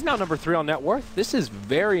he's now number 3 on net worth. This is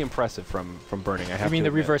very impressive from Burning, I have to I mean the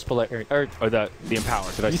admit. reverse polarity, or the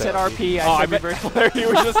Empower, did I say? You said RP, I said reverse polarity.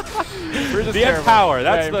 We're just the terrible. Empower,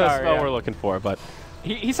 that's the Empower, spell we're looking for, but...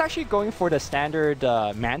 He's actually going for the standard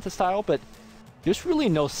Manta style, but there's really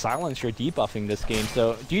no silencer debuffing this game,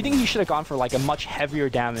 so do you think he should have gone for like a much heavier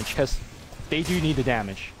damage, because they do need the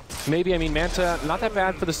damage? Maybe. I mean, Manta, not that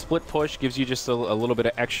bad for the split push. Gives you just a little bit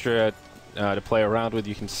of extra to play around with.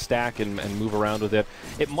 You can stack and move around with it.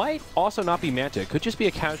 It might also not be Manta. It could just be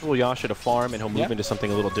a casual Yasha to farm, and he'll move into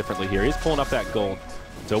something a little differently here. He's pulling up that gold,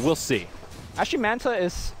 so we'll see. Actually, Manta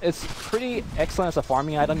is pretty excellent as a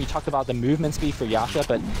farming item. You talked about the movement speed for Yasha,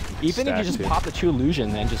 but even if you just pop the 2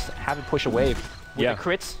 illusion and just have it push away, with the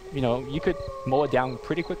crits, you know, you could mow it down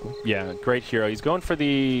pretty quickly. Yeah, great hero. He's going for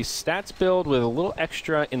the stats build with a little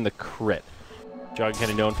extra in the crit. Jog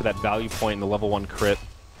kind of known for that value point in the level 1 crit.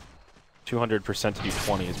 200% to do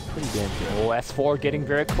 20 is pretty damn good. Oh, S4 getting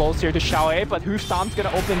very close here to Xiaowei, but Hoostomp's going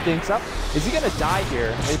to open things up. Is he going to die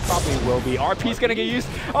here? It probably will be. RP's going to get used.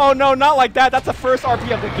 Oh no, not like that. That's the first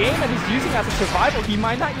RP of the game, and he's using it as a survival. He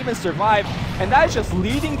might not even survive, and that is just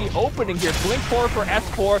leading the opening here. Blink forward for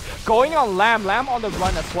S4, going on Lamb. Lamb on the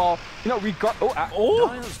run as well. You know,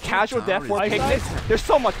 casual death for Picnic. There's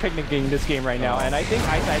so much picnicking in this game right now, and I think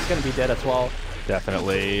Ice is going to be dead as well.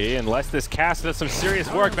 Definitely, unless this cast does some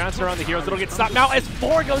serious work, bouncing around the heroes, it'll get stopped. Now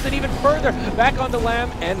S4 goes in even further, back on the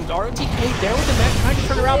Lamb, and ROTK there with the mech, trying to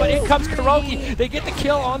turn around, but in comes Kuroki. They get the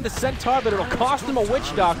kill on the Centaur, but it'll cost them a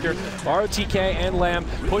Witch Doctor. ROTK and Lamb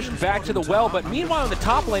pushed back to the well, but meanwhile in the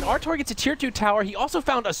top lane, Artor gets a tier 2 tower. He also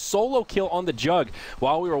found a solo kill on the Jug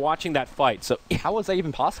while we were watching that fight. So how was that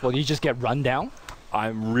even possible? Did you just get run down?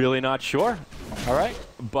 I'm really not sure. All right,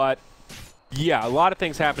 but yeah, a lot of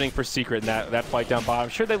things happening for Secret in that fight down bottom.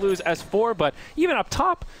 Sure, they lose S4, but even up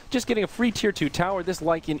top, just getting a free tier 2 tower, this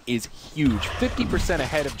Lycan is huge. 50%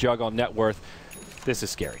 ahead of Jug on net worth. This is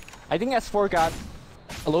scary. I think S4 got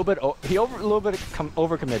a little bit,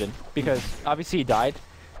 overcommitted because obviously he died.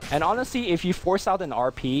 And honestly, if you force out an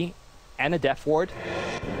RP and a Death Ward,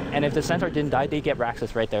 and if the Centaur didn't die, they get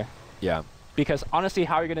Raxus right there. Yeah. Because honestly,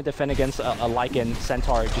 how are you going to defend against a Lycan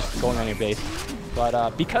Centaur just going on your base?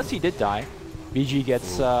 But because he did die, BG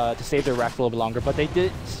gets to save their Rax a little bit longer, but they did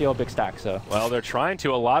steal a big stack, so. Well, they're trying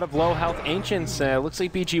to. A lot of low health Ancients. Looks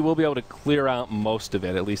like BG will be able to clear out most of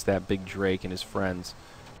it, at least that big Drake and his friends.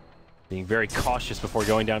 Being very cautious before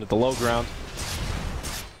going down to the low ground.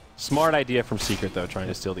 Smart idea from Secret, though, trying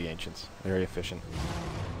to steal the Ancients. Very efficient.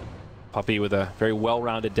 Puppey with a very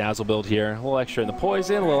well-rounded Dazzle build here. A little extra in the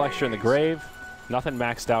Poison, a little extra in the Grave. Nothing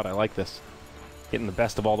maxed out. I like this. Getting the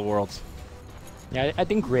best of all the worlds. Yeah, I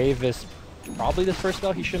think Grave is probably the first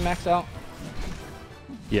spell he should max out.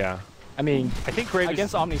 Yeah. I mean, I think Grave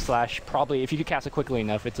against Omni Slash, probably if you could cast it quickly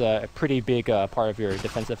enough, it's a pretty big part of your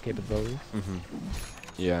defensive capabilities.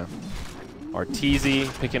 Yeah. Arteezy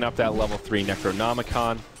picking up that level 3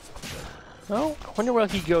 Necronomicon. Oh, I wonder where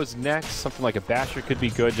he goes next. Something like a Basher could be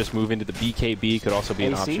good. Just move into the BKB could also be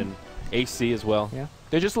an option. AC as well. Yeah.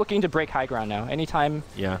 They're just looking to break high ground now. Anytime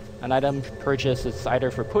an item purchase is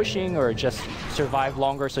either for pushing or just survive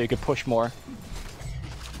longer so you could push more.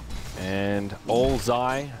 And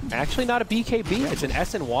Olzai, actually not a BKB. It's an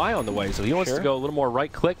SNY on the way, so he wants to go a little more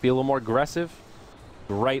right click, be a little more aggressive.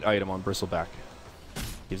 Great item on Bristleback.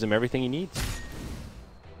 Gives him everything he needs.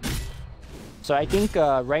 So I think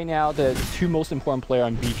right now the two most important player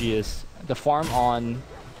on BG is the farm on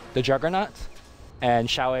the Juggernaut and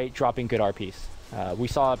Xiao dropping good RPs. We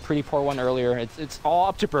saw a pretty poor one earlier. It's all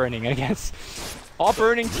up to Burning against all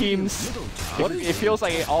Burning teams. It feels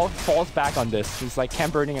like it all falls back on this. It's like,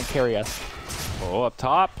 can Burning carry us? Oh, up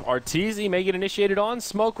top, Arteezy may get initiated on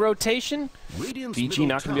smoke rotation. BG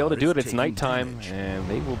not going to be able to do it. It's nighttime, and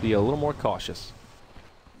they will be a little more cautious.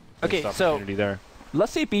 Okay, so there.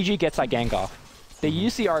 Let's say BG gets that gank off. They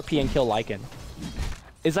use the RP and kill Lycan.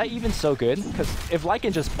 Is that even so good? Because if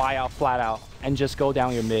Lycan just buy out flat out and just go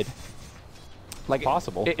down your mid, like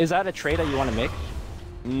possible. Is that a trade that you want to make?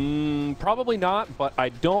 Probably not, but I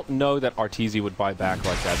don't know that Arteezy would buy back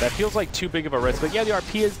like that. That feels like too big of a risk. But yeah, the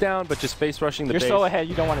RP is down, but just face rushing the base. You're so ahead,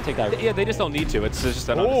 you don't want to take that risk. Yeah, they just don't need to. It's just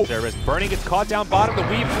an unnecessary risk. Burning gets caught down bottom. The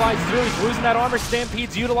weave flies through. He's losing that armor.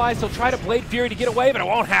 Stampede's utilized. He'll try to Blade Fury to get away, but it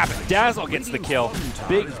won't happen. Dazzle gets the kill.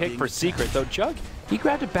 Big pick for Secret, though. Jug, he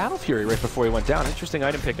grabbed a Battle Fury right before he went down. Interesting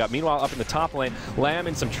item pickup. Meanwhile, up in the top lane, Lamb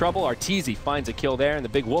in some trouble. Arteezy finds a kill there in the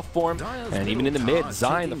big wolf form. And even in the mid,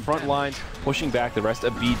 Zai in the front line, pushing back the rest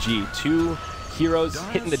of BG. Two heroes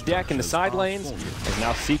hitting the deck in the side lanes. And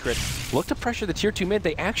now Secret look to pressure the tier 2 mid.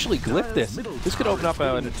 They actually glyph this. This could open up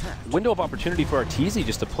a window of opportunity for Arteezy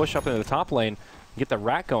just to push up into the top lane. Get the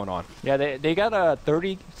rat going on. Yeah, they got a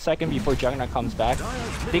 30-second before Juggernaut comes back.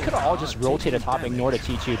 They could all just rotate atop, ignore the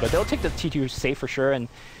T2, but they'll take the T2 safe for sure, and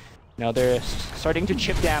you know, they're starting to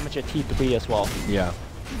chip damage at T3 as well. Yeah.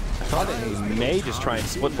 I thought that they may just try and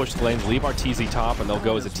split push the lanes, leave Arteezy top, and they'll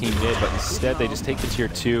go as a team mid, but instead they just take the tier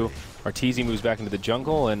 2. Arteezy moves back into the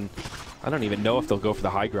jungle, and I don't even know if they'll go for the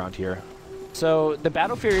high ground here. So the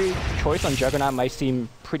Battle Fury choice on Juggernaut might seem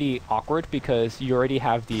pretty awkward because you already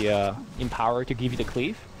have the Empower to give you the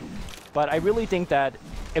cleave. But I really think that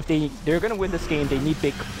if they're going to win this game, they need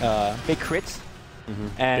big crits.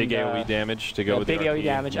 And big AoE damage to go with big AoE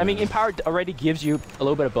damage. I mean, Empower already gives you a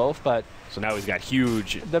little bit of both, but so now he's got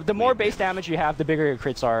huge. The more base damage you have, the bigger your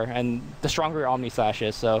crits are, and the stronger your Omni Slash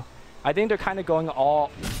is. So I think they're kind of going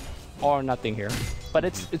all or nothing here. But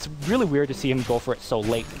it's really weird to see him go for it so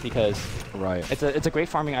late because it's a great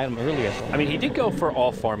farming item earlier. So. I mean, he did go for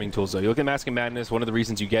all farming tools, though. You look at Mask of Madness, one of the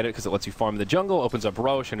reasons you get it because it lets you farm in the jungle, opens up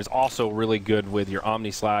Roche, and is also really good with your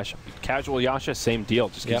Omni Slash. Casual Yasha, same deal.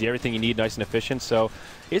 Just gives you everything you need, nice and efficient. So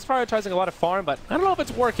he's prioritizing a lot of farm, but I don't know if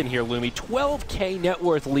it's working here, Lumi. 12K net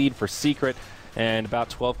worth lead for Secret and about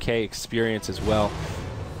 12K experience as well.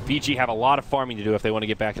 BG have a lot of farming to do if they want to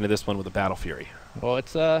get back into this one with a Battle Fury. Well,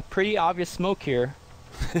 it's a pretty obvious smoke here.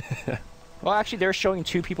 Well, actually, they're showing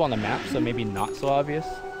 2 people on the map, so maybe not so obvious.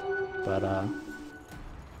 But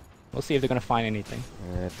we'll see if they're going to find anything.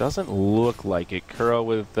 It doesn't look like it. Kuro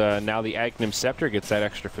with now the Aghanim Scepter gets that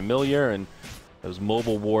extra familiar, and those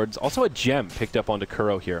mobile wards. Also a gem picked up onto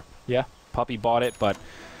Kuro here. Yeah. Puppy bought it, but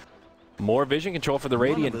more vision control for the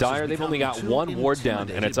Radiant Dire. They've only got 1 ward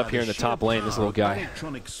down, and it's up here in the top lane, this little guy.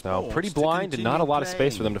 So pretty blind and not a lot of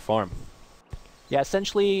space for them to farm. Yeah,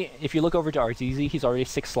 essentially, if you look over to Arteezy, he's already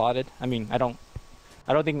 6 slotted. I mean, I don't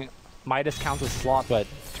think Midas counts as slot, but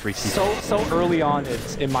so early on,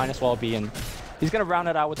 it might as well be. And he's gonna round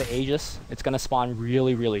it out with the Aegis. It's gonna spawn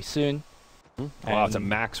really, really soon. Wow, it's a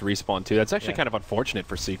max respawn too. That's actually kind of unfortunate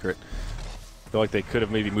for Secret. I feel like they could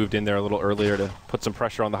have maybe moved in there a little earlier to put some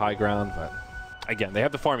pressure on the high ground, but again, they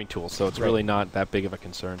have the farming tools, so it's really not that big of a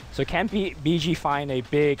concern. So can BG find a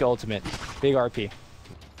big ultimate, big RP?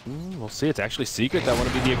 We'll see. It's actually Secret that want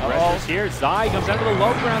to be the aggressors here. Zai comes down to the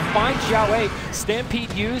low ground, finds Xiao.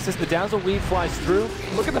 Stampede used as the Dazzle Weave flies through.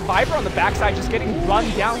 Look at the Viper on the backside just getting run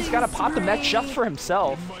down. He's got to pop the mech just for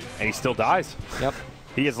himself. And he still dies. Yep.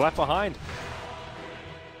 He is left behind.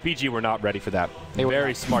 BG were not ready for that.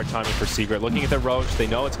 Very smart timing for Secret. Looking at the Roche, they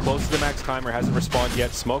know it's close to the max timer, hasn't responded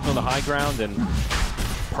yet. Smoke on the high ground, and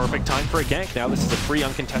perfect time for a gank. Now this is a free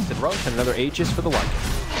uncontested Roche and another Aegis for the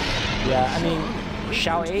Lycan. Yeah, I mean,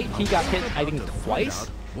 Xiao 8, he got hit, I think, twice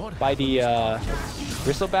by the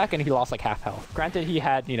Bristleback, and he lost like half health. Granted, he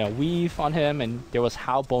had, you know, weave on him, and there was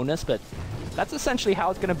How bonus, but that's essentially how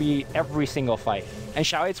it's going to be every single fight. And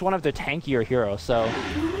Xiaoi's one of the tankier heroes, so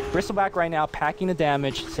Bristleback right now packing the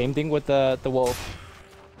damage. Same thing with the Wolf.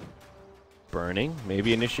 Burning,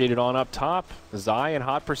 maybe initiated on up top. Zai in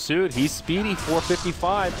hot pursuit. He's speedy,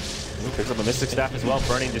 455. Picks up a Mystic Staff as well.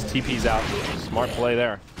 Burning just TPs out. Smart play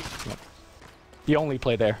there. The only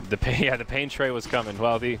play there. The pain tray was coming.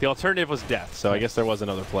 Well, the alternative was death, so I guess there was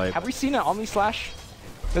another play. Have we seen an Omni Slash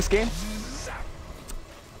this game?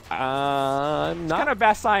 Not kind of a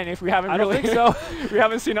bad sign if we haven't. I don't think so. We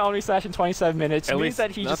haven't seen an Omni Slash in 27 minutes. At means least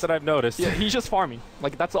that he not just, that I've noticed. Yeah, he's just farming.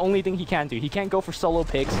 Like, that's the only thing he can do. He can't go for solo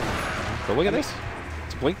picks. But look at this.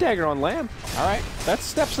 It's Blink Dagger on Lamb. All right. That's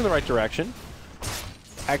steps in the right direction.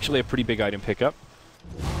 Actually a pretty big item pickup.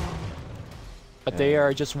 But they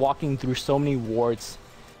are just walking through so many wards.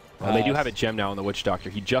 Well, they do have a gem now on the Witch Doctor.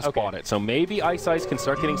 He just bought it. So maybe Ice can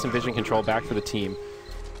start getting some vision control back for the team.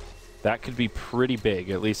 That could be pretty big.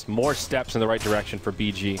 At least more steps in the right direction for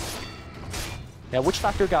BG. Yeah, Witch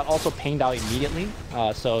Doctor got also pinged out immediately.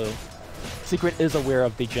 So Secret is aware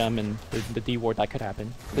of the gem and the D ward that could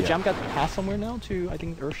happen. The gem got passed somewhere now to, I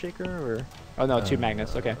think, Earthshaker or... Oh no, to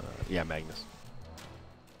Magnus. Okay. Yeah, Magnus.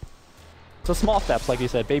 So small steps, like you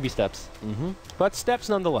said, baby steps. But steps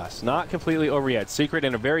nonetheless. Not completely over yet. Secret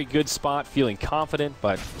in a very good spot, feeling confident,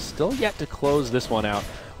 but still yet to close this one out.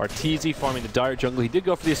 Arteezy farming the Dire Jungle. He did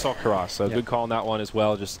go for the Assault Cuirass, so good call on that one as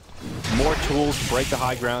well. Just more tools to break the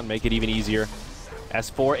high ground, make it even easier.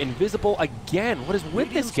 S4 invisible again. What is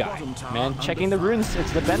with this guy? Man, checking the runes,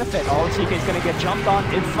 it's the benefit. TK is going to get jumped on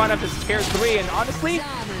in front of his tier 3, and honestly,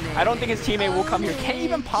 I don't think his teammate will come here. Can't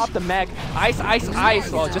even pop the mech. Ice.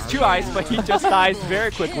 Well, just 2 ice, but he just dies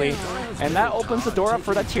very quickly. And that opens the door up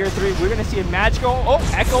for that tier 3. We're going to see a magical... Oh,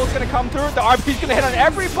 Echo is going to come through. The RP's going to hit on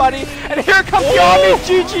everybody. And here comes the obvious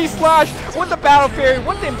GG Slash with the Battle Fairy,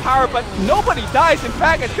 with the Empower, but nobody dies. In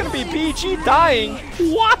fact, it's going to be BG dying.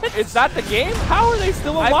 What? Is that the game? How are they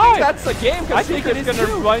still alive? I think that's the game, because Secret's going to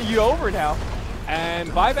run you over now. And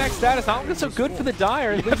buyback status not looking so good for the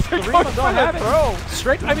Dire. They're going for the throw.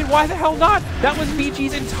 Straight, I mean, why the hell not? That was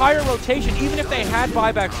BG's entire rotation. Even if they had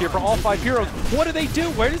buybacks here for all 5 heroes, what do they do?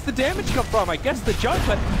 Where does the damage come from? I guess the jump,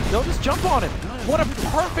 but they'll just jump on it. What a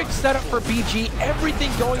perfect setup for BG.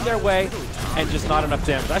 Everything going their way, and just not enough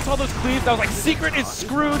damage. I saw those cleaves. I was like, Secret is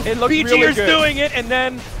screwed. It looked BG really is good. doing it, and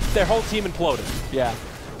then their whole team imploded. Yeah.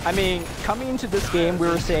 I mean, coming into this game, we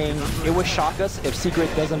were saying it would shock us if Secret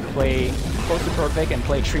doesn't play close to perfect and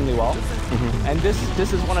play extremely well. And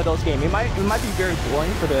this is one of those games. It might be very boring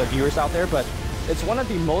for the viewers out there, but it's one of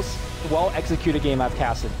the most well-executed game I've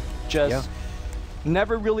casted. Just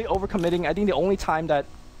never really overcommitting. I think the only time that,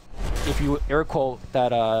 if you air quote, that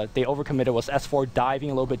they overcommitted was S4 diving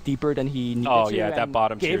a little bit deeper than he needed to. Oh yeah, that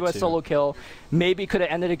bottom tier gave a solo kill. Maybe could have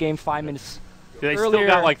ended the game 5 minutes. They still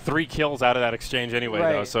got like 3 kills out of that exchange anyway,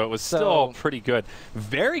 though, so it was still pretty good.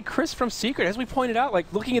 Very crisp from Secret. As we pointed out,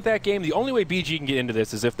 like looking at that game, the only way BG can get into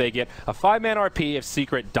this is if they get a 5-man RP, if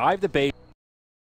Secret dive the base.